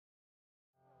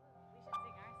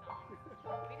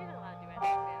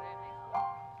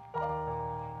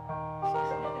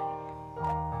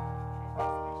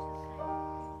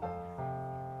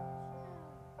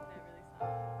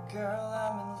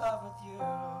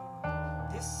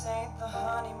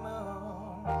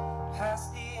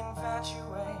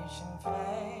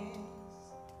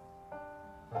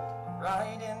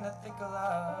of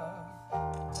love.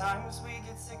 At times we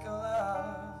get sick of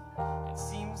love. It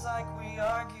seems like we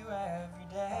argue every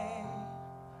day.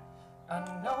 I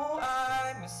know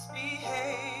I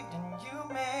misbehaved and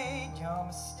you made your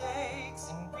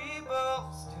mistakes, and we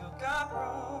both still got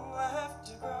room left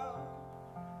to grow.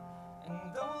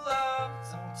 And though love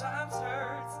sometimes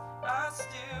hurts, I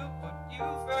still put you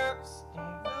first,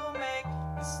 and we'll make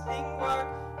this thing work.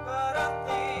 But I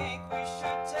think we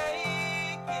should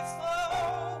take it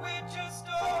slow. We're just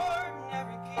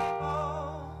ordinary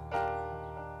people.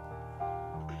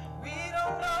 We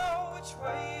don't know which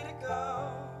way to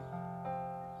go,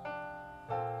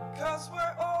 'cause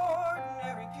we're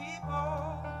ordinary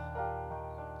people.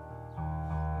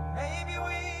 Maybe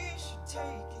we should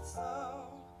take it slow.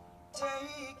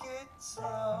 Take it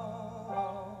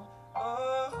slow.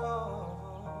 Oh,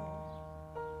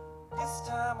 this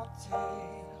time we'll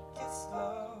take it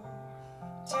slow.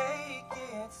 Take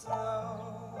it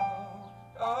slow.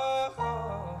 Oh,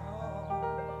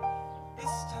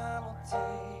 this time we'll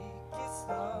take it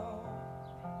slow.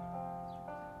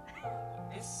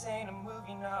 This ain't a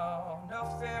movie,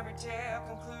 no fairy tale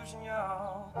conclusion,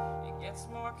 y'all. It gets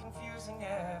more confusing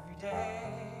every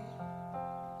day.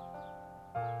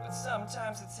 But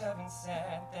sometimes it's heaven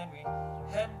sent, then we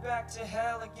head back to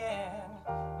hell again.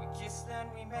 We kiss,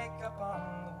 then we make up on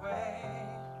the way.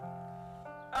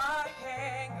 I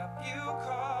hang up, you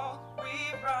call,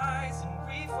 we rise and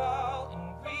we fall,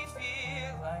 and we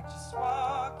feel like just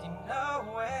walking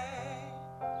away.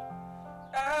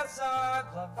 As our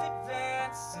love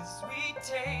advances, we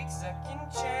take second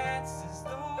chances.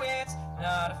 The wind's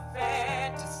not a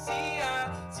fantasy. I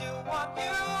still want you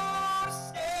to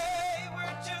stay.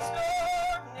 We're just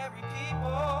ordinary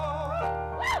people.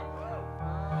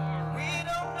 We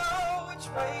don't know which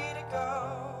way to go,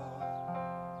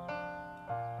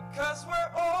 'cause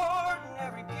we're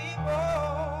ordinary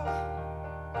people.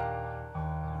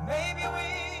 Maybe we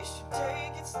should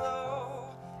take it slow.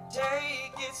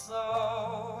 Take it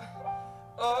slow.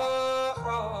 Oh,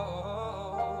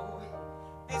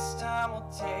 this time we'll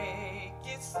take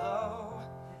it slow.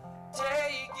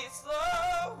 Take it slow.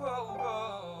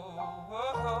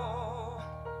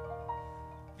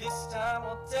 This time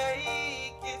we'll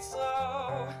take it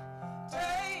slow.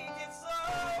 Take it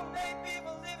slow. Maybe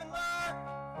we'll live and learn.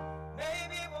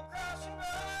 Maybe we'll crash and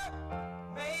burn.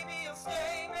 Maybe you'll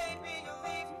stay. Maybe you'll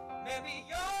leave. Maybe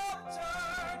you'll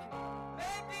return.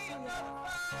 Maybe another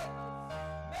fight.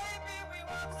 Maybe we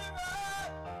won't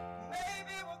survive.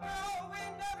 Maybe we'll grow. We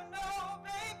never know.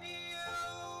 Maybe you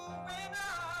and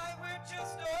I, we're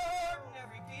just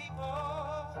ordinary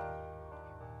people.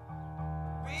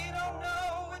 We don't know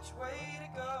which way to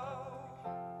go,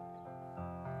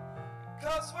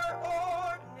 'cause we're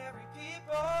ordinary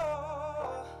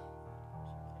people.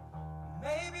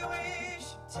 Maybe we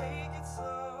should take it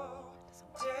slow.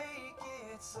 Take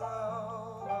it slow.